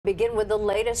Begin with the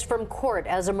latest from court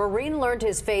as a Marine learned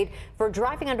his fate for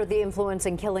driving under the influence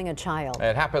and killing a child.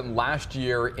 It happened last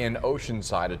year in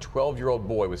Oceanside. A 12-year-old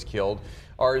boy was killed.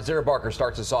 Our Zara Barker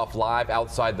starts us off live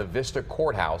outside the Vista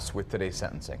courthouse with today's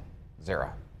sentencing.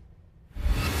 Zara.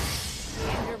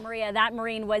 Maria, that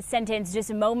Marine was sentenced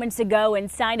just moments ago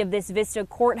inside of this Vista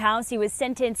courthouse. He was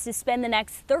sentenced to spend the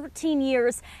next 13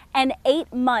 years and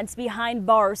 8 months behind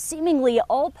bars, seemingly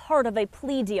all part of a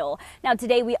plea deal. Now,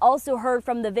 today we also heard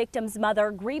from the victim's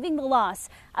mother grieving the loss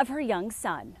of her young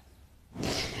son.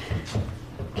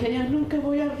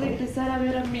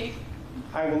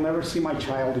 I will never see my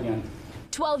child again.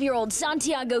 12-year-old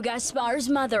Santiago Gaspar's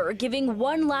mother giving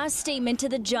one last statement to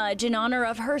the judge in honor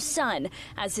of her son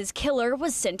as his killer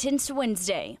was sentenced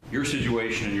Wednesday. Your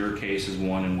situation in your case is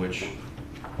one in which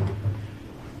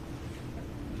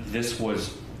this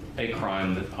was a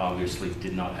crime that obviously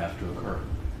did not have to occur.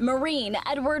 Marine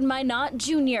Edward Minot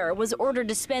Jr. was ordered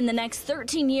to spend the next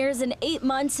 13 years and 8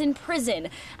 months in prison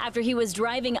after he was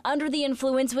driving under the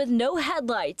influence with no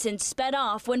headlights and sped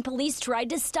off when police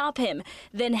tried to stop him,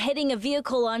 then hitting a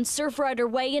vehicle on Surfrider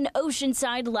Way in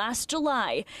Oceanside last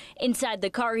July. Inside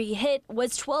the car he hit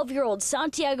was 12-year-old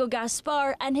Santiago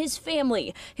Gaspar and his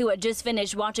family, who had just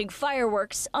finished watching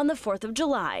fireworks on the 4th of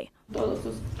July.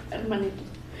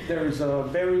 There is a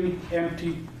very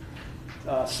empty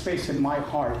space in my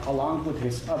heart, along with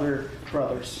his other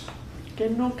brothers.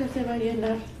 And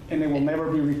they will never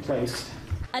be replaced.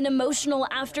 An emotional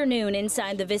afternoon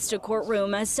inside the Vista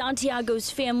courtroom as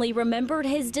Santiago's family remembered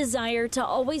his desire to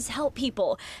always help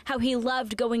people, how he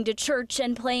loved going to church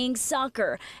and playing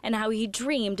soccer, and how he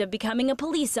dreamed of becoming a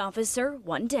police officer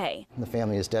one day. The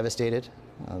family is devastated.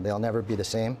 They'll never be the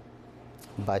same,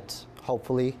 but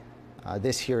hopefully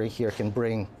this hearing here can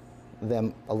bring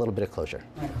them a little bit of closure.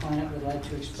 My client would like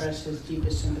to express his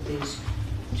deepest sympathies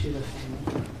to the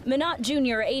family. Minot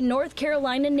Jr., a North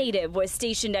Carolina native, was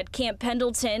stationed at Camp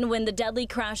Pendleton when the deadly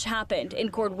crash happened. In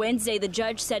court Wednesday, the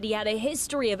judge said he had a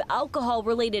history of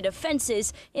alcohol-related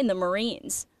offenses in the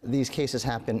Marines. These cases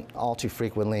happen all too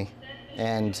frequently,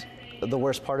 and the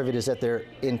worst part of it is that they're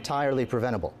entirely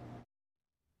preventable.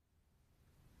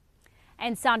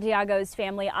 And Santiago's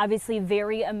family obviously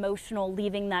very emotional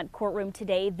leaving that courtroom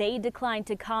today. They declined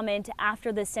to comment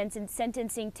after the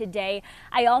sentencing today.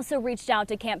 I also reached out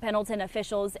to Camp Pendleton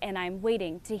officials, and I'm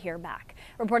waiting to hear back.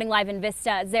 Reporting live in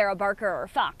Vista, Zara Barker,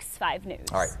 Fox 5 News.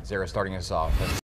 All right, Zara starting us off.